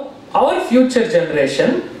 So our future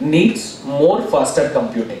generation needs more faster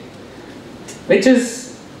computing, which is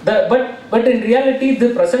but in reality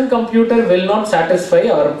the present computer will not satisfy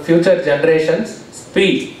our future generation's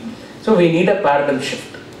speed. So we need a paradigm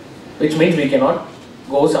shift, which means we cannot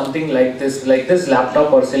go something like this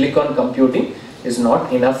laptop or silicon computing is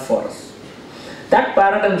not enough for us. That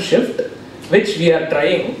paradigm shift which we are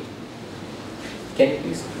trying, can you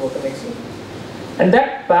please go to the next one? And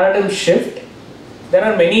that paradigm shift, there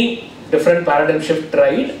are many different paradigm shift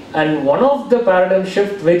tried, and one of the paradigm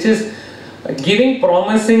shift which is giving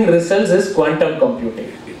promising results is quantum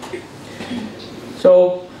computing.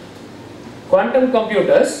 So quantum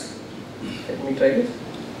computers, let me try this.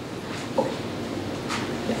 Okay.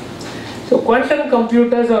 So quantum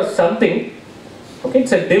computers are something Okay,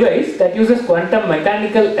 it's a device that uses quantum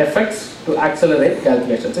mechanical effects to accelerate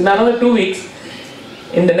calculations. In another 2 weeks,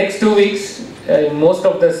 in the next 2 weeks, in most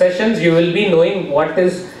of the sessions, you will be knowing what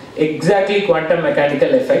is exactly quantum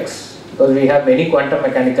mechanical effects, because we have many quantum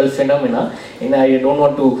mechanical phenomena. And I don't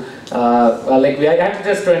want to, I have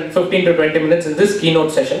just 15 to 20 minutes in this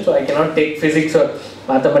keynote session, so I cannot take physics or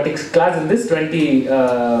mathematics class in this 20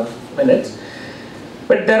 minutes.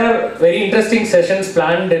 But there are very interesting sessions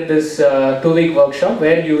planned in this 2-week workshop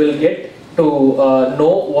where you will get to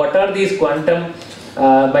know what are these quantum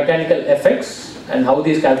mechanical effects and how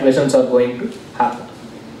these calculations are going to happen.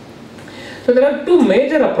 So there are two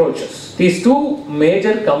major approaches. These two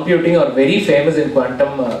major computing are very famous in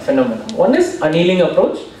quantum phenomena. One is annealing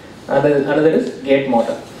approach, another is gate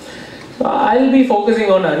model. So I will be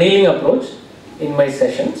focusing on annealing approach in my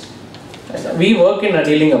sessions. We work in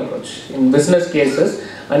annealing approach. In business cases,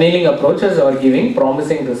 annealing approaches are giving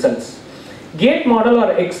promising results. Gate model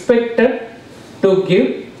are expected to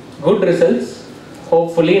give good results,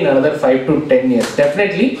 hopefully in another 5 to 10 years.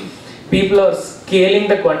 Definitely, people are scaling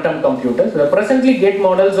the quantum computers. Presently, gate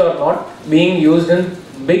models are not being used in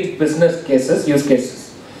big business cases, use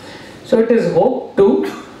cases. So it is hoped to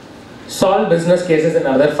solve business cases in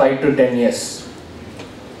another 5 to 10 years.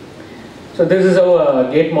 So this is how a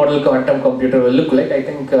gate model quantum computer will look like. I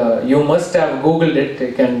think you must have Googled it.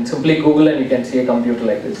 You can simply Google and you can see a computer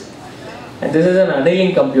like this. And this is an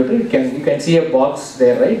annealing computer. You can see a box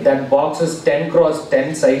there, right? That box is 10 cross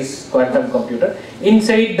 10 size quantum computer.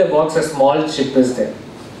 Inside the box, a small chip is there.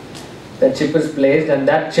 That chip is placed and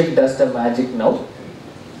that chip does the magic now.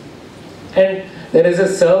 And there is a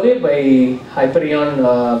survey by Hyperion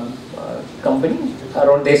company.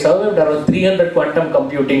 They surveyed around 300 quantum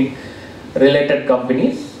computing related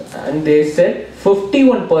companies, and they said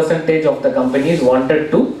 51% of the companies wanted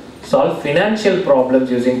to solve financial problems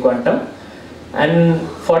using quantum, and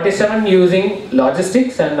 47 using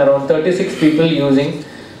logistics, and around 36 people using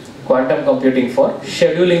quantum computing for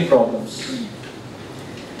scheduling problems.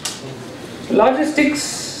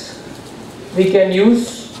 Logistics, we can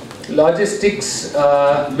use logistics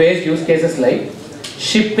based use cases like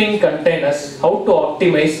shipping containers, how to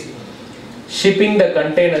optimize shipping the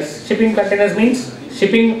containers. Shipping containers means,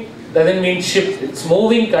 shipping doesn't mean ship, it's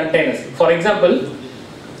moving containers. For example,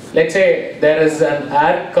 let's say there is an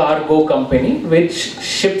air cargo company which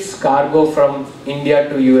ships cargo from India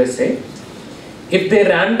to USA. If they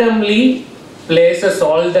randomly places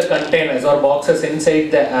all the containers or boxes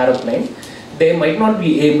inside the aeroplane, they might not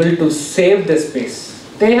be able to save the space.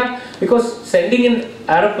 They have, because sending in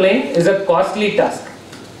aeroplane is a costly task.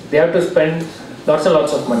 They have to spend lots and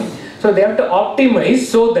lots of money. So they have to optimize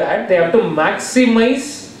so that they have to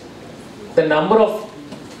maximize the number of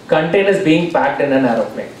containers being packed in an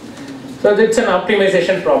aeroplane. So it's an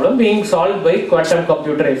optimization problem being solved by quantum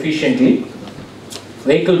computer efficiently.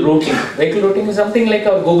 Vehicle routing. Vehicle routing is something like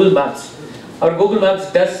our Google Maps. Our Google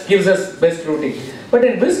Maps gives us best routing. But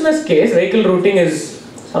in business case, vehicle routing is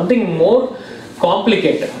something more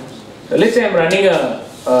complicated. So let's say I'm running a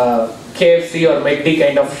KFC or McD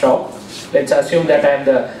kind of shop. Let's assume that I am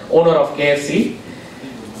the owner of KFC.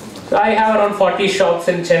 So I have around 40 shops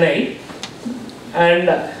in Chennai, and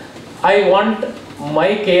I want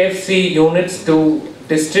my KFC units to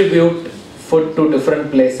distribute food to different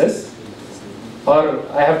places, or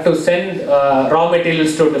I have to send raw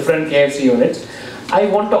materials to different KFC units. I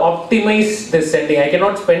want to optimize this sending. I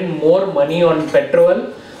cannot spend more money on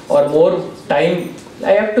petrol or more time.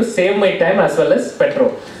 I have to save my time as well as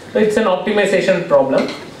petrol. So it's an optimization problem.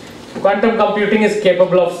 Quantum computing is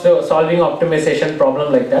capable of solving optimization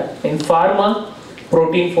problem like that. In pharma,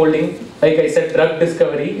 protein folding, like I said, drug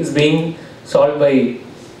discovery is being solved by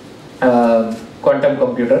quantum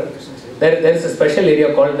computer. There is a special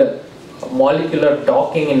area called molecular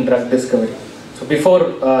docking in drug discovery. So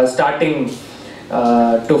before starting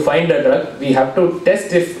to find a drug, we have to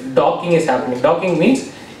test if docking is happening. Docking means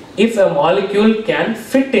if a molecule can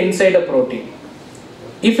fit inside a protein.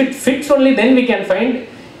 If it fits only, then we can find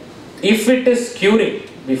if it is curing.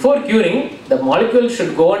 Before curing, the molecule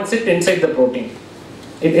should go and sit inside the protein.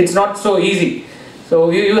 It's not so easy. So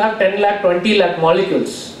you have 10 lakh, 20 lakh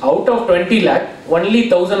molecules. Out of 20 lakh, only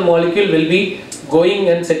 1000 molecule will be going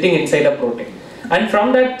and sitting inside a protein. And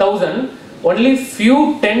from that 1000, only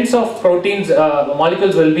few tens of proteins,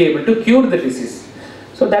 molecules will be able to cure the disease.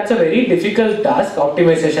 So that's a very difficult task,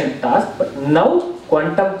 optimization task. But now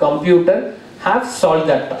quantum computer have solved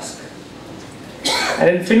that task.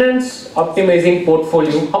 And in finance, optimizing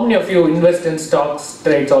portfolio, how many of you invest in stocks,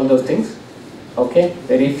 trades, all those things? Okay,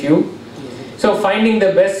 very few. So finding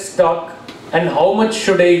the best stock and how much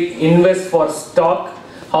should I invest for stock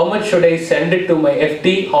how much should I send it to my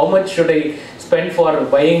FD, how much should I spend for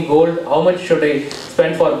buying gold, how much should I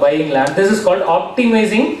spend for buying land. This is called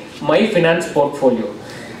optimizing my finance portfolio.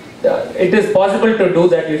 It is possible to do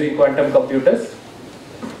that using quantum computers.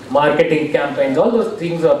 Marketing campaigns, all those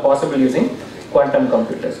things are possible using quantum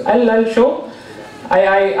computers. I'll show.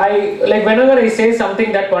 Like whenever I say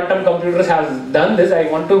something that quantum computers has done this, I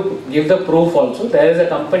want to give the proof also. There is a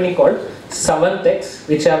company called 7th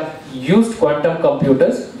which have used quantum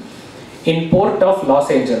computers in port of Los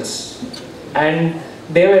Angeles, and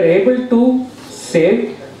they were able to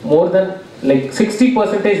save more than like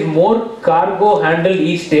 60% more cargo handled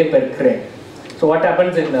each day per crane. So what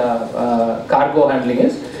happens in cargo handling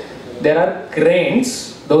is there are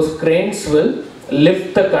cranes. Those cranes will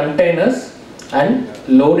lift the containers and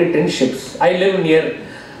load it in ships. I live near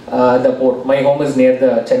the port. My home is near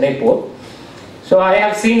the Chennai port. So I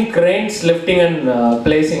have seen cranes lifting and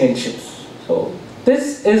placing in ships. So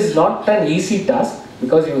this is not an easy task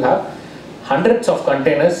because you have hundreds of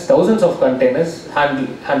containers, thousands of containers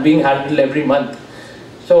being handled every month.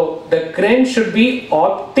 So the crane should be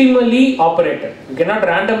optimally operated. You cannot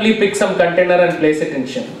randomly pick some container and place it in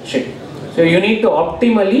ship. So you need to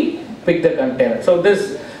optimally pick the container. So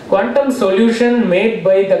this quantum solution made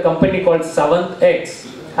by the company called 7th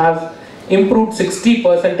has improved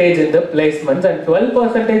 60% in the placements and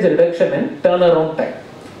 12% reduction in turnaround time.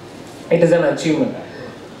 It is an achievement.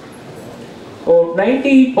 So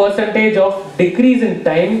 90% of decrease in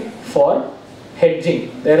time for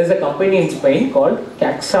hedging. There is a company in Spain called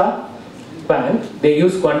Caxa Bank. They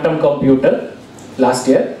use quantum computer last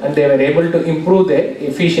year and they were able to improve their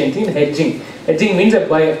efficiency in hedging. Hedging means a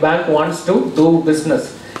bank wants to do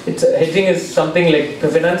business. Hedging is something like the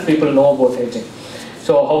finance people know about hedging.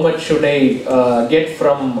 So how much should I get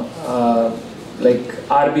from like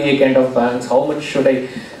RBI kind of banks? How much should I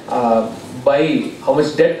buy? How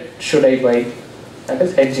much debt should I buy? That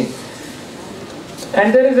is hedging.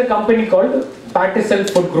 And there is a company called Partisan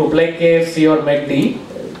Food Group like KFC or McD.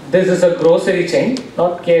 This is a grocery chain,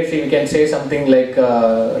 not KFC. We can say something like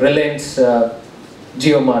Reliance,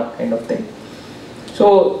 Geomart kind of thing.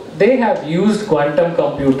 So they have used quantum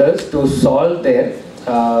computers to solve their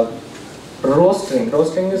roastering.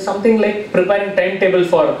 Roastering is something like preparing timetable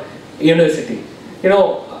for university. You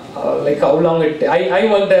know, like how long I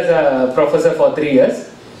worked as a professor for 3 years.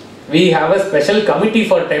 We have a special committee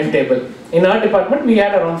for timetable. In our department, we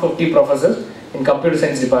had around 50 professors in computer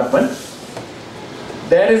science department.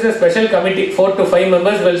 There is a special committee, 4 to 5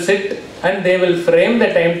 members will sit and they will frame the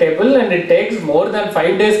timetable, and it takes more than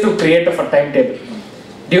 5 days to create a timetable.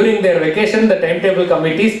 During their vacation, the timetable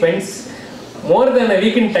committee spends more than a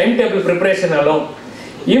week in timetable preparation alone.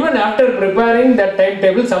 Even after preparing that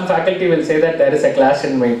timetable, some faculty will say that there is a clash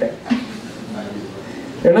in my time.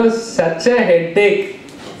 You know, such a headache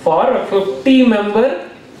for a 50-member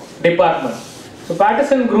department. So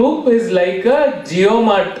Partisan Group is like a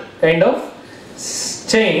Geomart kind of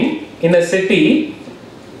chain in a city.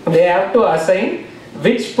 They have to assign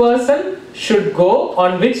which person should go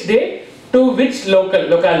on which day to which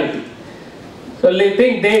locality. So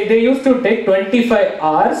they used to take 25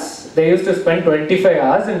 hours. They used to spend 25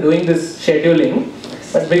 hours in doing this scheduling.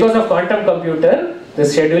 But because of quantum computer, the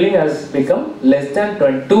scheduling has become less than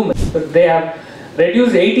 2 minutes. So they have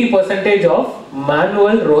reduced 80% of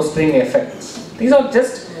manual roastering effects. These are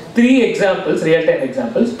just 3 examples, real-time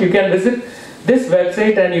examples. You can visit this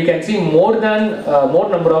website and you can see more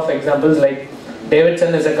number of examples. Like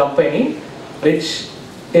Davidson is a company which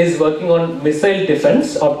is working on missile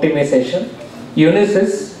defense optimization.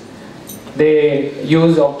 Unisys, they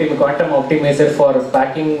use quantum optimizer for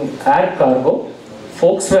packing air cargo.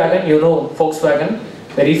 Volkswagen, you know Volkswagen,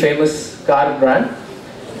 very famous car brand.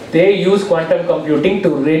 They use quantum computing to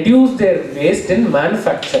reduce their waste in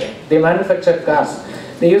manufacturing. They manufacture cars.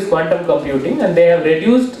 They use quantum computing and they have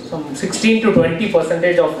reduced some 16 to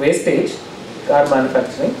 20% of wastage car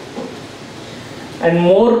manufacturing. And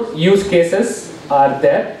more use cases are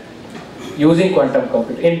there using quantum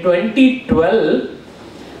computing. In 2012,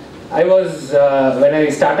 when I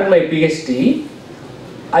started my PhD,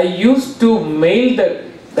 I used to mail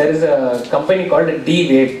there is a company called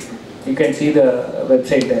D-Wave. You can see the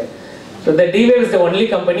website there. So the D-Wave is the only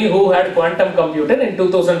company who had quantum computer in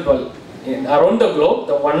 2012. Around the globe,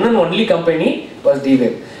 the one and only company was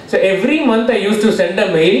D-Wave. So every month I used to send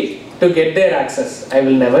a mail to get their access. I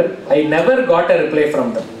never got a reply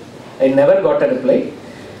from them. I never got a reply.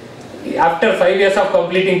 After 5 years of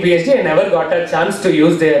completing PhD, I never got a chance to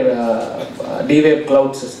use their D-Wave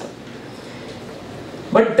cloud system.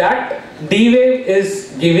 But that D-Wave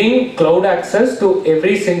is giving cloud access to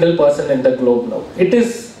every single person in the globe now. It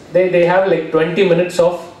is they have like 20 minutes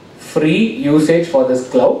of free usage for this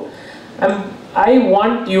cloud. I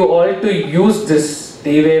want you all to use this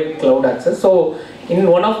D-Wave cloud access. So in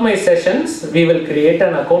one of my sessions, we will create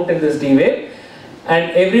an account in this D-Wave,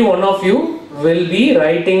 and every one of you will be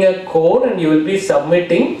writing a code and you will be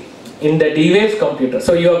submitting in the D-Wave's computer.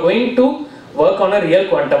 So you are going to work on a real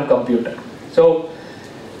quantum computer. So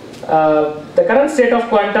the current state of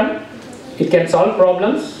quantum, it can solve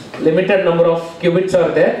problems, limited number of qubits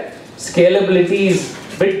are there, scalability is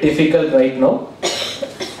a bit difficult right now,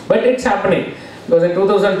 but it's happening. Because in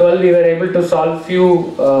 2012 we were able to solve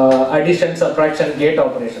few addition, subtraction, gate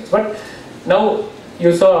operations. But now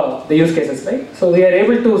you saw the use cases, right? So we are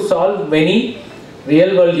able to solve many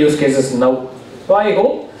real world use cases now. So I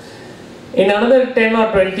hope in another 10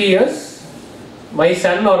 or 20 years, my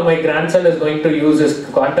son or my grandson is going to use his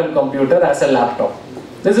quantum computer as a laptop.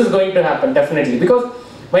 This is going to happen definitely, because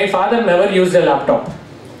my father never used a laptop.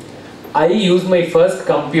 I used my first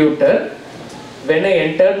computer when I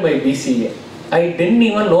entered my BCA. I didn't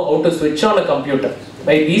even know how to switch on a computer.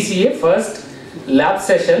 My BCA first lab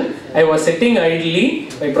session, I was sitting idly,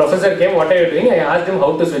 my professor came, what are you doing? I asked him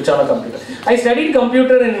how to switch on a computer. I studied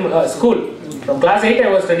computer in school. From class 8 I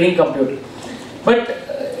was studying computer. But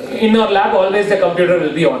in our lab always the computer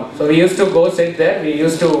will be on. So we used to go sit there, we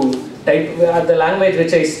used to type, the language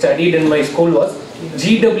which I studied in my school was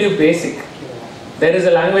GW Basic. There is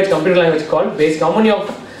a language, computer language called Basic. How many of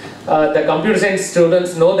the computer science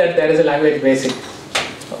students know that there is a language Basic?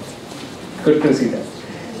 Good to see that.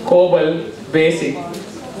 COBOL, Basic.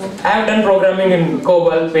 I have done programming in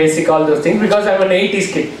COBOL, Basic, all those things because I am an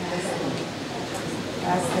 80s kid.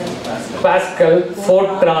 Pascal,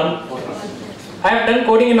 Fortran. I have done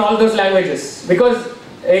coding in all those languages because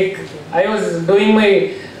I was doing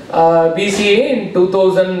my BCA in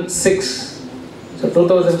 2006. So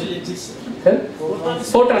 2000.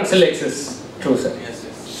 Fortran still exists. True, sir.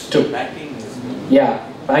 True. Yeah,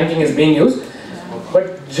 banking is being used.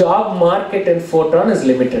 But job market in Fortran is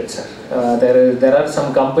limited, sir. There are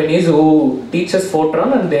some companies who teach us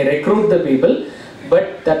Fortran and they recruit the people,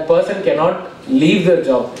 but that person cannot leave the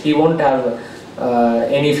job. He won't have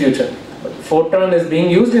any future. But Fortran is being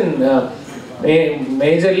used in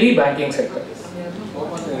majorly banking sector.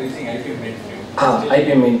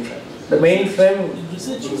 IP mainframe. The mainframe.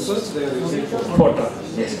 Fortran.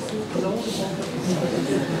 Yes.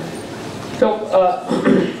 So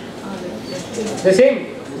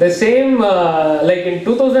the same like in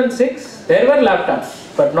 2006 there were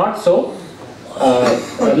laptops, but not so.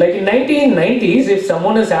 Like in 1990s, if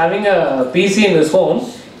someone is having a PC in his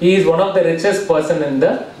home, he is one of the richest person in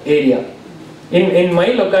the area. In my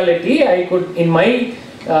locality, in my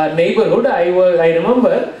neighborhood, I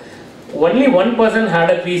remember only one person had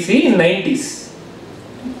a PC in 90s.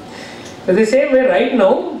 So the same way right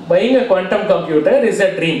now, buying a quantum computer is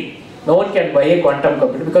a dream. No one can buy a quantum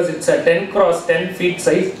computer because it's a 10 cross 10 feet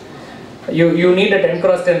size. You need a 10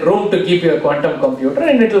 cross 10 room to keep your quantum computer,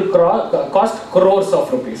 and it will cost crores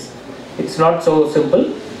of rupees. It's not so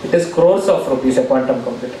simple. It is crores of rupees, a quantum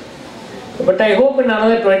computer. But I hope in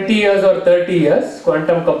another 20 years or 30 years,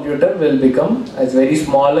 quantum computer will become a very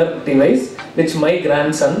smaller device which my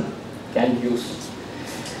grandson can use.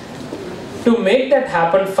 To make that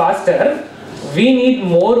happen faster, we need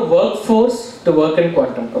more workforce to work in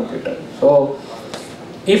quantum computer. So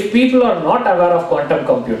if people are not aware of quantum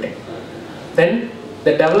computing, then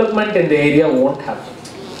the development in the area won't happen.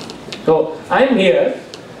 So I'm here.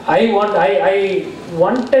 I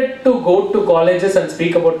wanted to go to colleges and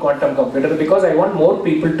speak about quantum computer because I want more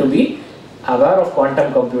people to be aware of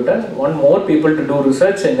quantum computer. I want more people to do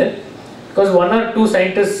research in it, because one or two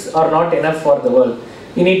scientists are not enough for the world.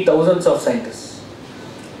 We need thousands of scientists,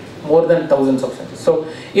 more than thousands of scientists. So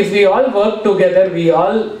if we all work together, we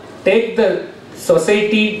all take the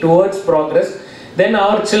society towards progress, then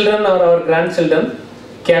our children or our grandchildren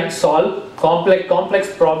can solve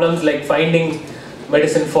complex problems like finding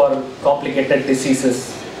medicine for complicated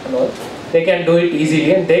diseases and all. They can do it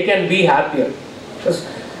easily and they can be happier. Because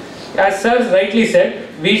as sir rightly said,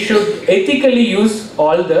 we should ethically use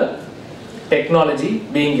all the technology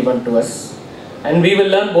being given to us, and we will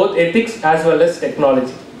learn both ethics as well as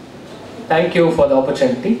technology. Thank you for the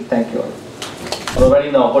opportunity. Thank you all.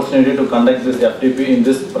 Providing the opportunity to conduct this FDP in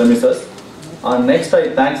this premises. And next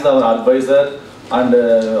I thanks our advisor and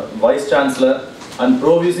Vice Chancellor, and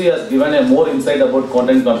ProVC has given a more insight about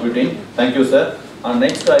quantum computing. Thank you, sir. And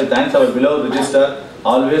next I thanks our beloved registrar.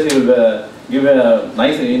 Always he will give a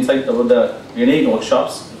nice insight about the unique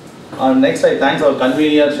workshops. And next I thanks our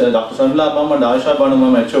conveners, Dr. Shamila Ma'am and Aisha Banu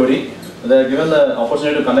Ma'am HOD. They are given the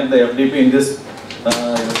opportunity to conduct the FDP in this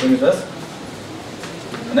premises.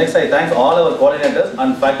 Next, I thank all our coordinators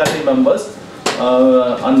and faculty members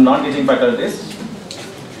and non-teaching faculties.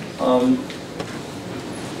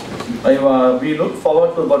 We look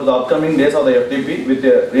forward to the upcoming days of the FDP with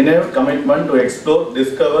a renewed commitment to explore,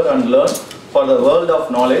 discover and learn, for the world of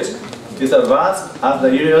knowledge is as vast as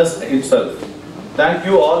the universe itself. Thank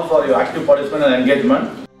you all for your active participation and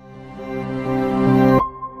engagement.